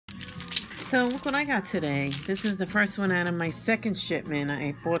So look what I got today. This is the first one out of my second shipment.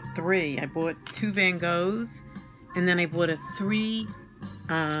 I bought 3. I bought 2 Van Goghs, and then I bought a 3,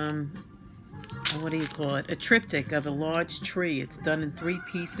 what do you call it? A triptych of a large tree. It's done in 3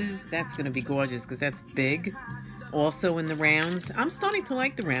 pieces. That's going to be gorgeous because that's big. Also in the rounds. I'm starting to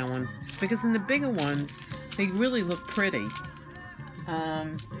like the round ones because in the bigger ones, they really look pretty.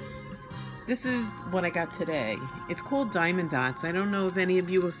 This is what I got today. It's called Diamond Dots. I don't know if any of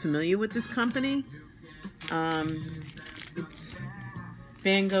you are familiar with this company. It's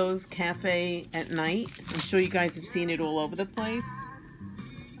Van Gogh's Cafe at Night. I'm sure you guys have seen it all over the place.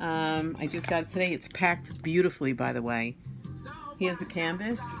 I just got it today. It's packed beautifully, by the way. Here's the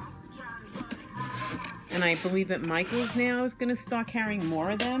canvas. And I believe that Michaels now is going to start carrying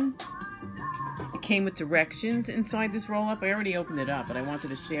more of them. It came with directions inside this roll-up. I already opened it up, but I wanted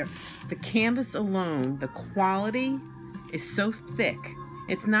to share. The canvas alone, the quality is so thick.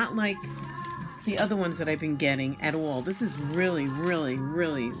 It's not like the other ones that I've been getting at all. This is really, really,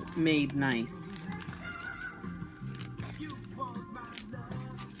 really made nice.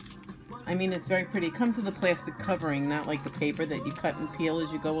 I mean, it's very pretty. It comes with a plastic covering, not like the paper that you cut and peel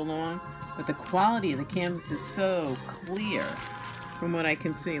as you go along. But the quality of the canvas is so clear from what I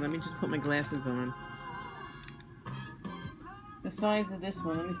can see. Let me just put my glasses on. The size of this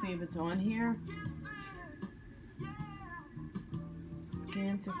one, let me see if it's on here.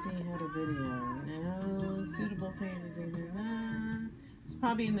 Scan to see how to video. No suitable pages. It's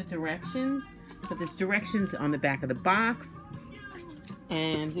probably in the directions, but there's directions on the back of the box.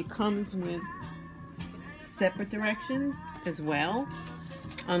 And it comes with separate directions as well,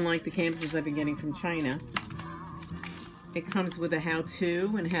 unlike the canvases I've been getting from China. It comes with a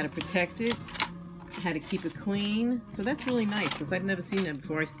how-to and how to protect it, how to keep it clean. So that's really nice because I've never seen that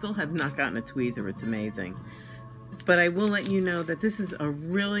before. I still have not gotten a tweezer. It's amazing. But I will let you know that this is a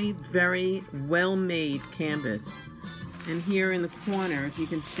really very well-made canvas. And here in the corner, if you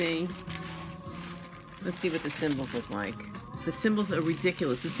can see, let's see what the symbols look like. The symbols are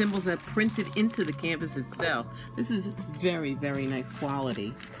ridiculous. The symbols are printed into the canvas itself. This is very, very nice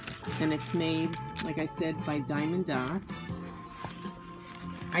quality. And it's made, like I said, by Diamond Dots.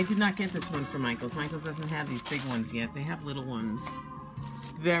 I did not get this one from Michaels. Michaels doesn't have these big ones yet. They have little ones.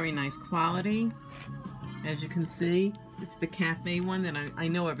 It's very nice quality. As you can see, it's the cafe one that I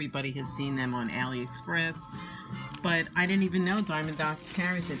know everybody has seen them on AliExpress. But I didn't even know Diamond Dots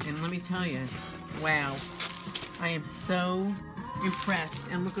carries it. And let me tell you, wow. I am so impressed,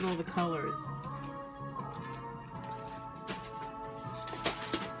 and look at all the colors.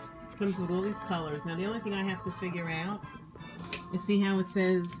 It comes with all these colors. Now the only thing I have to figure out is see how it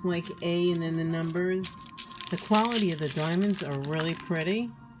says like A and then the numbers. The quality of the diamonds are really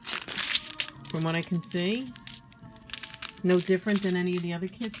pretty from what I can see. No different than any of the other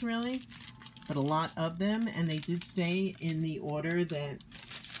kits really, but a lot of them, and they did say in the order that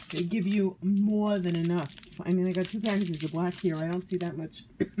they give you more than enough. I mean, I got 2 packages of black here. I don't see that much,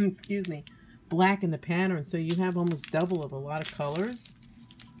 excuse me, black in the pattern. So you have almost double of a lot of colors.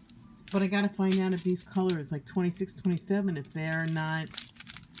 But I got to find out if these colors, like 26, 27, if they're not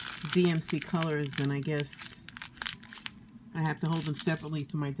DMC colors, then I guess I have to hold them separately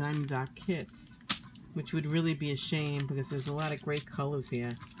for my Diamond Dot kits, which would really be a shame because there's a lot of great colors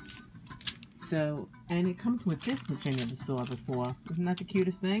here. So, and it comes with this, which I never saw before. Isn't that the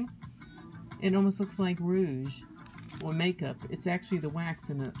cutest thing? It almost looks like rouge or makeup. It's actually the wax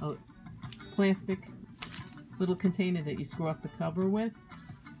in a plastic little container that you screw up the cover with.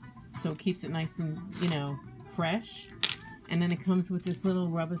 So it keeps it nice and, you know, fresh. And then it comes with this little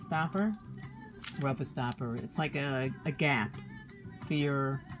rubber stopper. Rubber stopper. It's like a gap for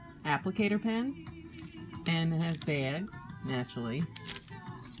your applicator pen. And it has bags, naturally.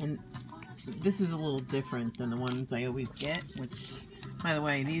 And this is a little different than the ones I always get, which, by the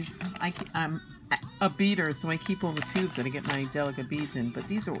way, these, I'm a beader, so I keep all the tubes that I get my delicate beads in, but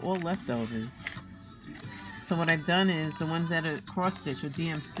these are all leftovers. So what I've done is, the ones that are cross-stitch or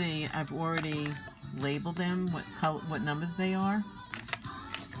DMC, I've already labeled them, what numbers they are.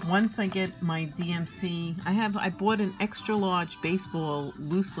 Once I get my DMC, I bought an extra large baseball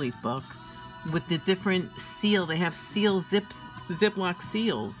loose leaf book with the different seal. They have seal Ziploc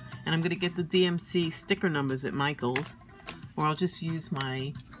seals, and I'm going to get the DMC sticker numbers at Michaels, or I'll just use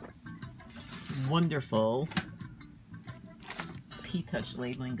my wonderful P-Touch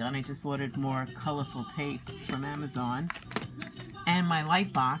labeling gun. I just ordered more colorful tape from Amazon. And my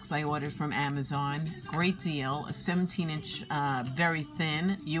light box I ordered from Amazon. Great deal. A 17-inch, very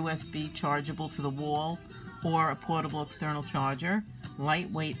thin USB chargeable to the wall, or a portable external charger.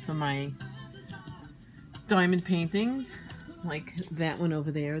 Lightweight for my diamond paintings. like that one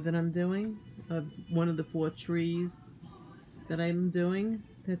over there that I'm doing, of one of the 4 trees that I'm doing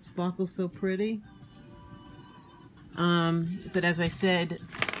that sparkles so pretty. But as I said,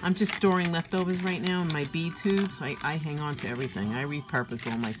 I'm just storing leftovers right now in my bead tubes. I hang on to everything. I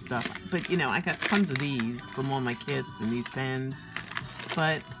repurpose all my stuff. But, you know, I got tons of these from all my kits and these pens.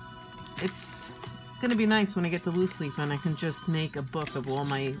 But it's going to be nice when I get the loose leaf and I can just make a book of all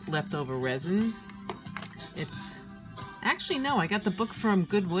my leftover resins. It's... Actually, no, I got the book from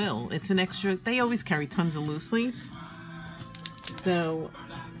Goodwill. It's an extra... They always carry tons of loose leaves. So...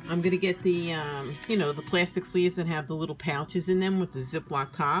 I'm going to get the, you know, the plastic sleeves that have the little pouches in them with the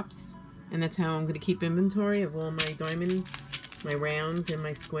Ziploc tops. And that's how I'm going to keep inventory of all my diamond, my rounds, and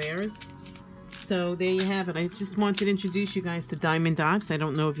my squares. So there you have it. I just wanted to introduce you guys to Diamond Dots. I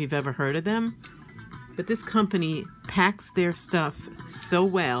don't know if you've ever heard of them. But this company packs their stuff so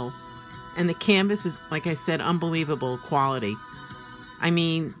well. And the canvas is, like I said, unbelievable quality. I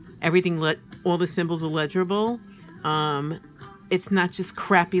mean, everything, all the symbols are legible. It's not just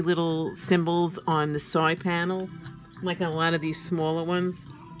crappy little symbols on the side panel, like a lot of these smaller ones,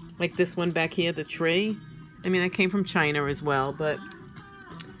 like this one back here, the tree. I mean, that came from China as well, but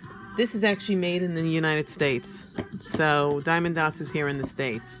this is actually made in the United States. So Diamond Dots is here in the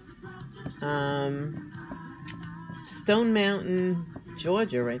States. Stone Mountain,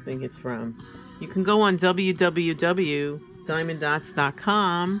 Georgia, I think it's from. You can go on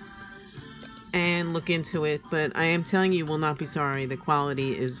www.diamonddots.com and look into it, but I am telling you will not be sorry. The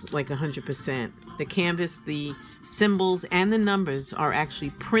quality is like 100%. The canvas, the symbols, and the numbers are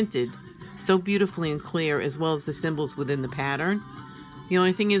actually printed so beautifully and clear, as well as the symbols within the pattern. The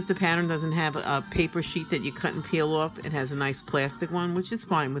only thing is the pattern doesn't have a paper sheet that you cut and peel off. It has a nice plastic one, which is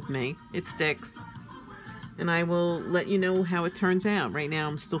fine with me. It sticks. And I will let you know how it turns out. Right now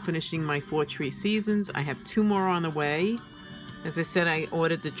I'm still finishing my 4 tree seasons. I have 2 more on the way. As I said, I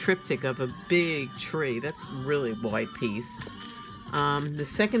ordered the triptych of a big tree. That's really wide piece. The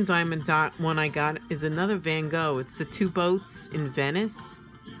second Diamond Dot one I got is another Van Gogh. It's the 2 boats in Venice.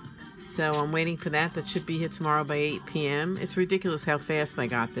 So I'm waiting for that. That should be here tomorrow by 8 p.m. It's ridiculous how fast I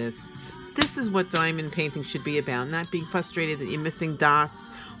got this. This is what diamond painting should be about. Not being frustrated that you're missing dots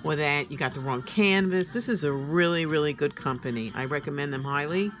or that you got the wrong canvas. This is a really, really good company. I recommend them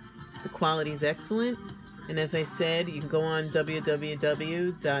highly. The quality is excellent. And as I said, you can go on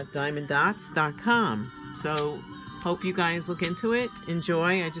www.diamonddots.com. So, hope you guys look into it.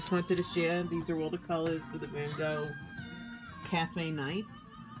 Enjoy. I just wanted to share. These are all the colors for the Van Gogh Cafe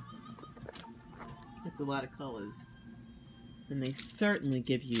Nights. It's a lot of colors. And they certainly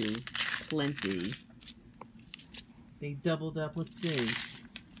give you plenty. They doubled up. Let's see.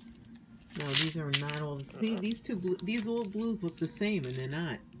 No, these are not all the... See, these all blues look the same, and they're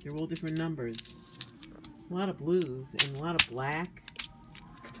not. They're all different numbers. A lot of blues and a lot of black.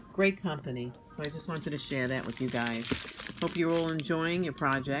 Great company. So I just wanted to share that with you guys. Hope you're all enjoying your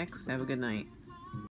projects. Have a good night.